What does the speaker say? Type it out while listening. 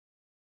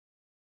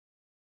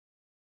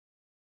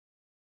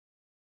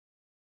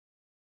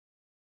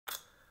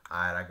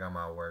Alright, I got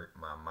my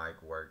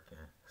mic working.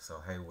 So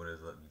hey, what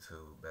is up,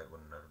 YouTube? Back with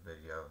another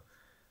video.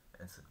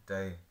 And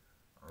today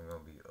I'm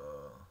gonna be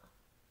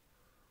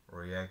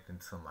reacting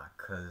to my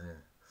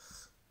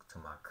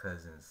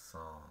cousin's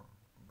song,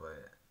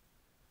 but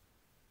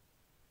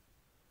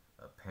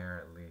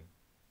apparently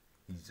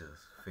he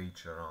just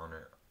featured on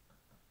it.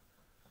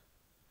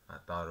 I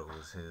thought it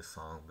was his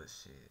song, but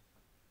shit.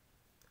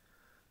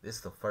 This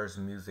is the first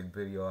music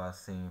video I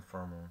seen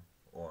from him,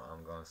 or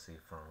I'm gonna see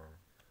from him.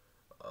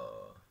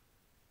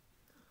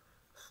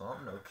 So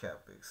I'm no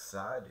cap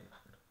excited.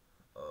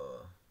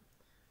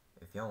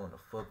 If y'all wanna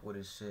fuck with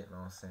his shit, you know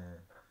what I'm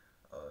saying?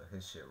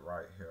 His shit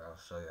right here. I'll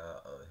show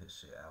y'all his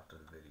shit after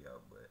the video,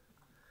 but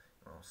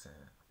you know what I'm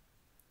saying?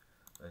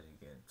 Let's just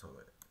get into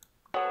it.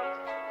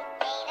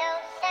 Ain't no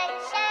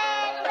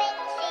sunshine when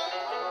she's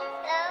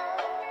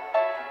low.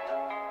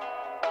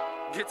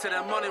 Get to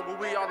that money, what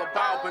we all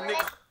about, but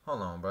niggas.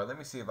 Hold on, bro. Let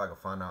me see if I can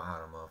find out how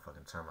to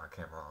motherfucking turn my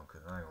camera on,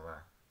 cause I ain't gonna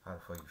lie. How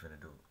the fuck you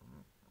finna do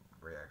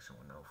reaction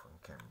with no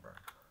fucking camera, bro?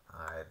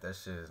 Alright, that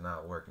shit is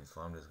not working,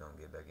 so I'm just gonna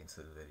get back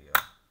into the video.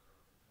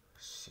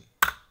 Shit,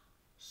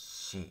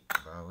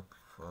 bro. What the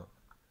fuck?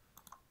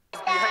 Be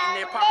hating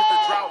their pockets to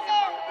drought.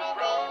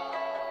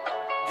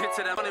 Get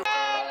to that money.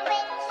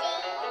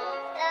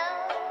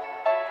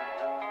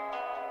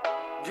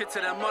 Get to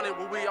that money,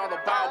 what we all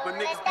about, but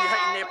niggas be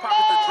hating their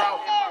pockets to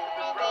drought.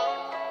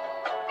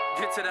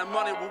 Get to that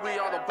money, what we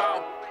all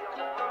about.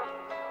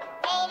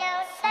 Ain't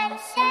no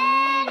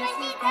sunshine when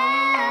she's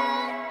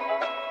down.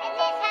 And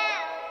this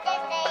house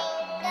just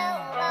ain't no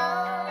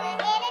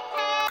rolling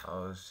anytime.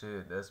 Oh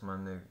shit, that's my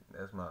nigga.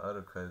 That's my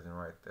other cousin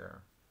right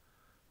there.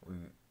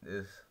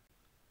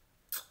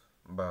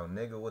 Bro,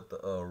 nigga with the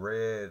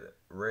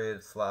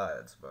red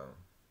slides, bro.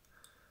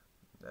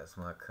 That's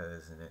my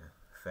cousin. And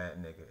fat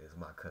nigga is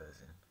my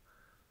cousin.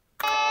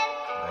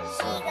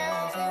 She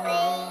goes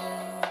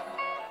away.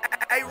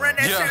 Hey, run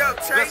that shit up,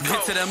 Let's Trey.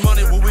 get to that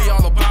money, what we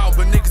all about,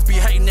 but niggas be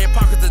hating their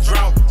pockets to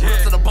drought.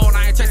 To the bone,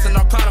 I ain't chasing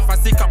no clout. If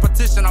I see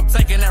competition, I'm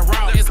taking that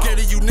route. Ain't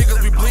scared of you niggas,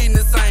 we bleeding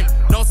the same.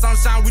 No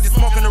sunshine, we just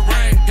smoking the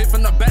rain. Hit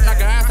from the back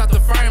like an ass out the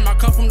frame. I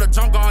come from the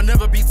jungle, I'll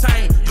never be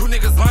tame. You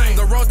niggas lame.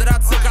 The road that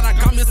I took, and I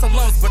got me some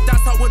lumps, but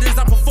that's how it is.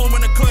 I perform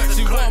in the clutch.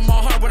 She want my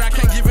heart, but I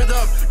can't give it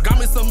up. Got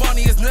me some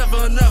money, it's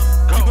never enough.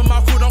 Keeping my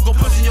cool, don't go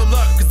pushing your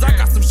luck. Cause I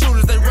got some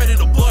shooters, they ready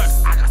to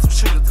bust. I got some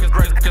shooters,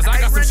 cause I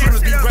got some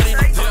shooters, be ready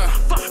to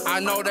bust. I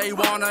know they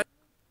wanna.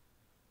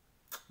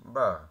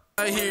 Bro.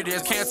 Hear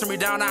this, cancel me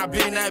down, I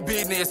been that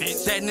business.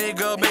 That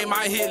nigga made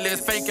my hit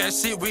list, fake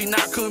ass shit, we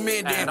not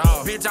committing.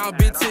 Bitch, I'm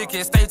big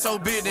ticket, state your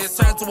business.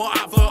 Turn to an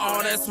offer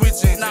on that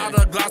switching. Now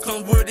the Glock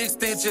come with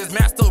extensions.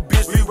 Master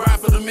bitch, we ride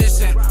for the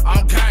mission.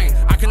 I'm gang,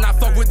 I cannot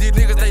fuck with these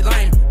niggas, they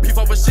lame. Beef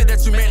over shit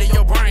that you made in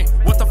your brain.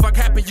 What the fuck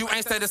happened, you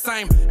ain't stay the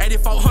same.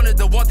 8400,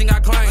 the one thing I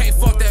claim. Can't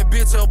fuck that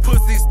bitch, her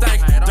pussy stank.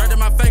 Dirt in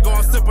my face,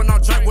 I'm sipping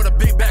on drink with a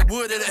big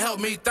backwood, it'll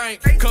help me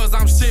think. Cause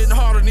I'm shitting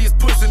hard on these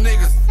pussy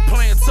niggas.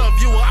 Playing tough,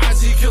 you a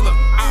IG killer.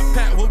 I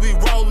pack what we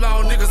roll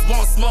on, niggas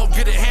won't smoke,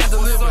 get it hand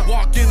delivered.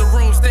 Walk in the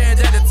room, stand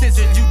at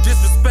attention. You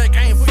disrespect,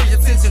 ain't for your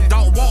attention.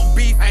 Don't want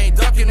beef, ain't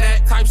ducking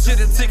that. Type shit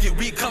and ticket,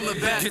 we coming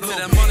back. Get to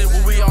that money,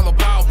 what we all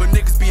about, but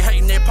niggas be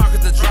hating their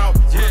pockets to drought.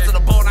 To the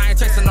boat, I ain't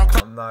chasing no.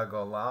 I'm not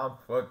gonna lie, I'm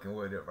fucking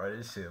with it, bro.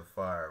 This shit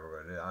fire,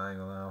 bro. I ain't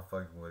gonna lie, I'm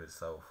fucking with it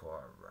so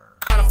far, bro.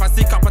 If I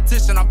see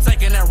competition, I'm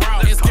taking that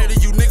route. Ain't scared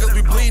of you niggas,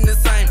 we bleeding the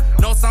same.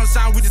 No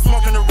sunshine, we just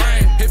smoking the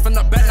rain. Hit from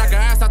the back like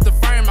an ass out the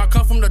frame. I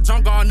come from the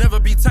jungle, I'll never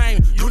be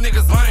tame. You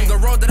niggas lame. The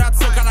road that I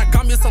took, and I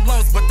got me some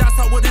lumps, but that's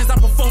how it is. I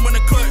perform in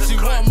the clutch. She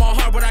want my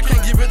heart, but I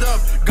can't give it up.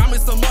 Got me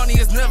some money,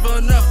 it's never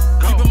enough.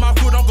 Keeping my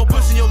cool, don't go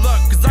pushing your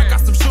luck. Cause I got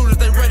some shooters,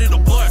 they ready to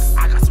bust.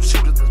 I got some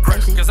shooters,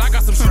 cause I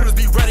got some shooters,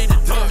 be ready to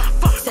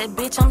bust. Said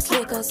bitch, I'm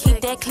slicker. Keep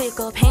that click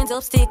up, hands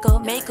up, stick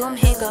up, make them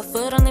hiccup.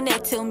 Foot on the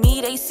neck, tell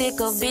me they sick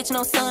of. Bitch,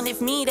 no son,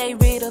 if me they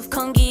rid of.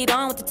 Come get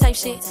on with the type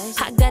shit.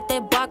 I got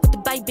that bark with the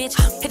bite, bitch.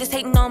 Hitters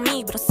hating on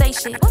me, but don't say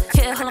shit.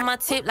 Hit a hole on my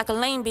tip like a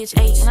lame bitch,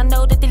 ayy. And I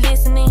know that they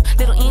listening,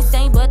 little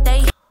insane, but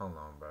they. Hold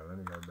on, bro. Let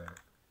me go back.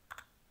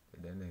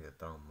 Did that nigga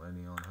throw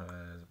money on her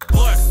ass, bro?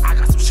 Bust. I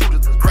got some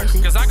shooters,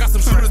 cause I got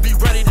some shooters, be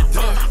ready to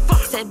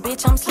bust. Said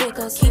bitch, I'm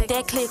slicker. Keep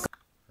that click up.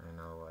 Ain't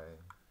no way.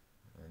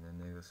 And that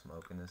nigga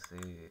smoking a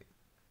cig.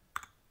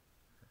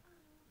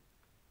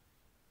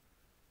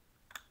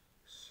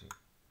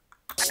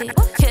 Shit.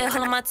 Hit a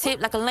hole on my tip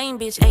like a lame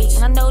bitch, ayy.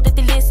 And I know that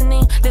they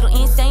listening, little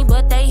insane,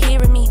 but they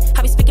hearing me.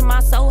 I be speaking my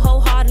soul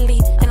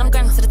wholeheartedly, and I'm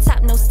grinding to the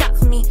top, no stop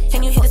for me.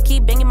 Can you hear this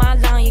keep banging my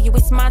line? Yeah, you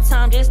wasting my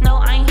time, just know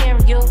I ain't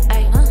hearing you,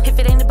 ayy. If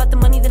it ain't about the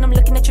money, then I'm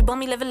looking at you,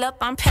 bummy, level up,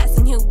 I'm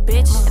passing you,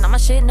 bitch. And all my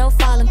shit, no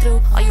falling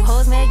through. All you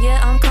hoes mad,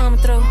 yeah, I'm coming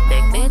through.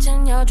 Big bitch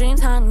and your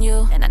dreams haunting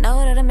you, and I know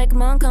that I make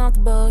them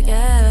uncomfortable,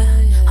 yeah.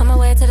 On my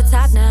way to the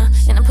top now,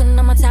 and I'm putting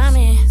all my time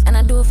in, and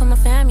I do it for my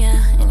fam,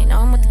 yeah. And you know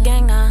I'm with the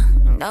gang now.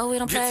 No, we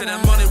don't play. Get to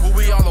that money, what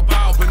we all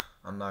about.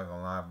 I'm not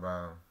gonna lie,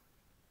 bro.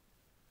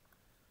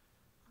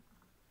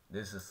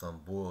 This is some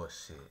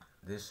bullshit.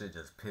 This shit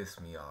just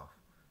pissed me off.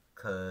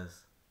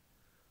 Cause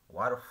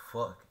why the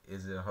fuck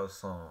is it her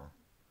song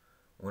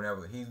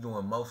whenever he's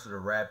doing most of the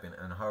rapping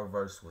and her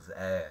verse was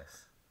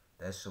ass.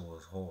 That shit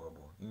was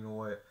horrible. You know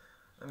what?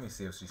 Let me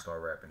see if she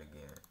start rapping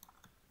again.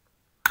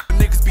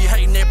 Niggas be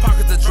hating their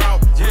pockets to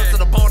drought. Rest of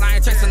the boat, I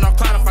ain't chasing no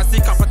cloud. If I see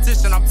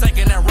competition, I'm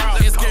taking that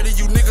route. Ain't scared of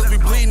you niggas, we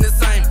bleeding the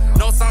same.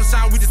 No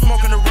sunshine, we just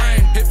smoking the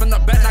rain. Hit from the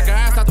back, knock her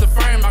ass out the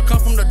frame. I come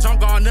from the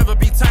jungle, I'll never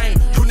be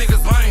tamed. You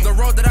niggas lame. The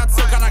road that I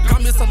took, and I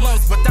got me some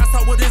lumps. But that's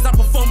how it is, I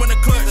perform in the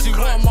club. She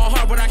want my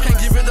heart, but I can't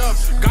give it up.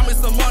 Got me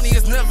some money,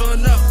 it's never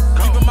enough.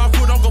 Keeping my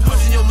foot, don't go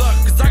pushing your luck.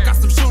 Cause I got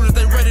some shooters,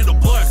 they ready to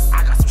bust.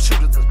 I got some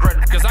shooters that's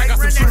ready. Cause I got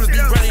some shooters, be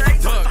ready to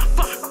bust.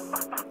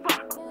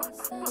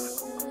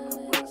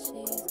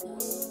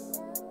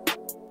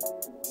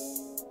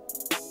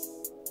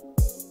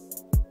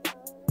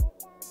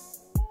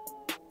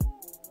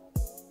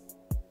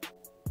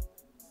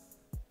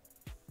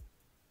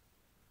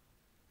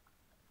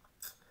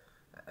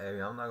 Hey,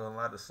 I'm not gonna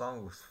lie, the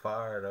song was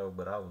fire though,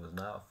 but I was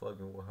not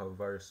fucking with her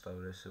verse though.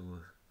 That shit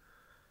was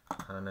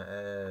kinda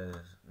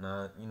ass.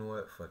 Nah, you know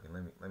what? Fuck it.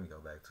 Let me go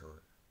back to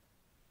it.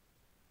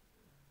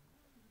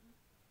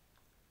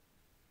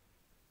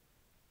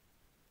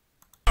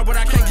 But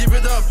I can't give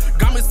it up.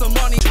 Got me some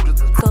money.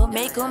 Go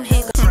make them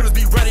hiccup. Shooters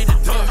be ready to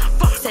duck.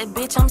 Said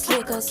bitch I'm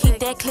slicker, keep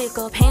that click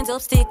up, hands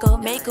up, stick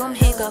up, make them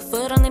hiccup,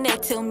 foot on the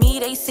neck, tell me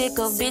they sick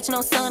of, bitch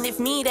no son if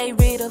me they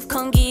rid of,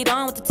 come get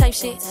on with the type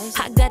shit,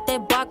 I got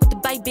that bark with the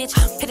bite bitch,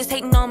 hitters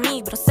hating on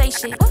me but don't say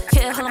shit,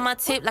 hit a hole on my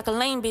tip like a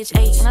lame bitch,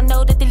 ayy, and I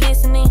know that they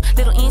listening,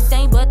 little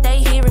insane but they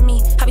hearing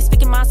me, I be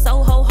speaking my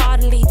soul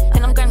wholeheartedly,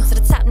 and I'm grinding to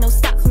the top, no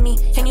stop for me,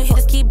 can you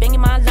hitters keep banging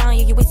my line,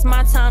 yeah, you wasting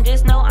my time,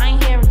 just know I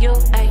ain't hearing you,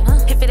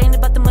 ayy, if it ain't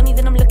about the money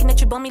then I'm looking at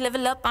you, bum me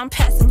level up, I'm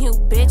passing you,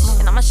 bitch,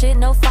 and all my shit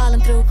no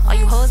falling through, all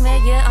you hoes mad,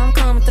 yeah, I'm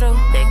coming through.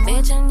 Big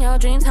bitch and your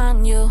dreams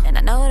haunting you. And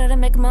I know that I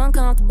make them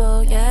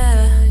uncomfortable,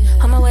 yeah.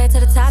 On my way to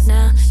the top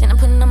now. And I'm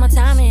putting all my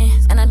time in.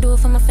 And I do it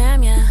for my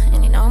fam, yeah.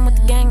 And you know I'm with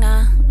the gang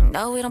now. You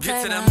know we don't play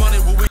Get to now. that money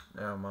when we.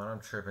 Never mind, I'm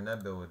tripping.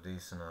 That bill was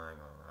decent, I ain't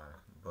gonna lie.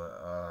 But,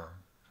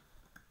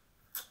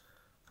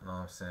 you know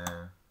what I'm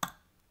saying?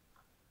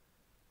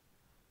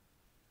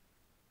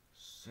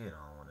 Shit,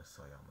 I don't want to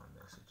show y'all my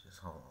messages.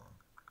 Hold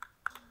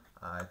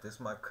on. Alright, this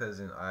my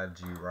cousin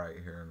IG right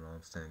here, you know what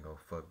I'm saying? Go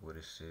fuck with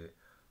his shit.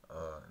 You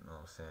know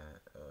what I'm saying?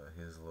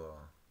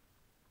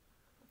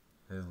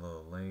 His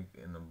little link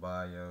in the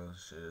bio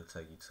should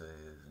take you to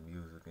his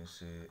music and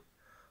shit.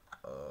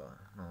 You know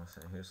what I'm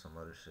saying? Here's some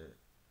other shit.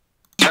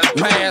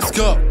 Mask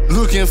up,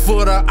 looking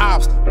for the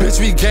ops. Bitch,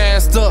 we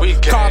gassed up.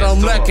 Caught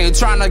him lacking,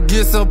 tryna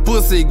get some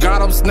pussy.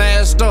 Got him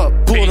snatched up.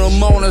 Put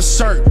him on a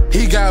shirt.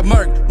 He got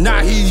murked.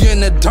 Now he in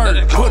the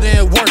dirt. Put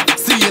in work.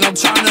 Seeing him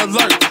tryna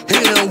lurk.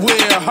 Hit him where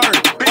it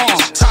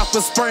hurt.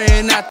 Chopper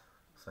spraying at.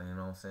 So, you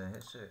know what I'm saying?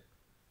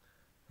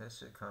 His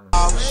shit kind of.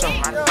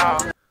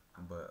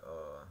 But,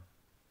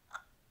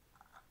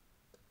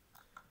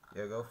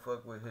 yeah, go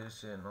fuck with his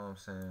shit, you know what I'm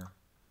saying?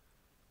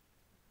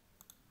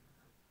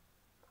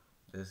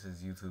 This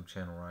is YouTube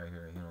channel right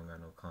here. He don't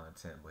got no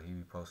content, but he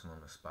be posting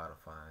on the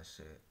Spotify and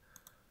shit.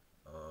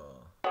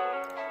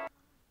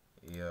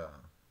 Yeah.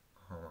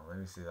 Hold on, let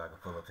me see if I can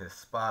pull up his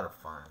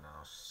Spotify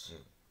now.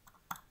 Shit.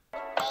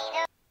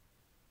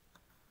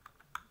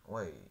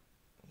 Wait,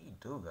 he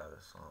do got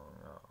a song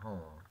out. Hold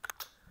on.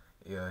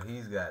 Yeah,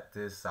 he's got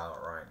this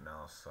out right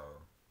now, so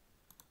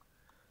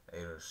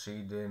either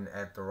she didn't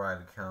add the right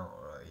account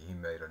or he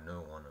made a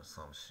new one or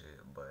some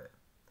shit, but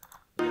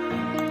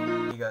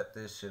yeah, he got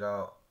this shit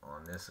out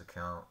on this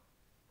account.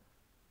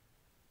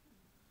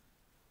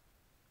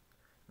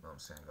 You know what I'm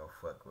saying? Go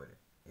fuck with it.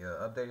 Yeah,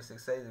 updated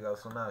 6 days ago,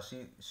 so now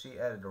she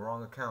added the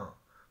wrong account.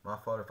 My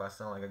fault if I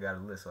sound like I got a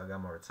list, so I got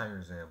my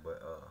retainers in,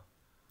 but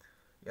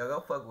yeah,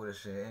 go fuck with this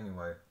shit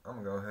anyway. I'm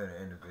gonna go ahead and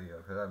end the video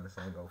because I've been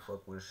saying go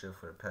fuck with this shit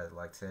for the past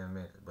like 10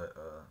 minutes, but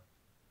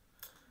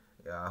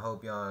yeah, I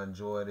hope y'all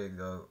enjoyed it.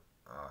 Go,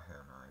 oh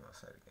hell no, I ain't gonna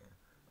say it again.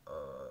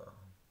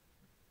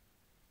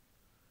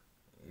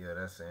 Yeah,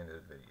 that's the end of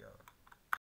the video.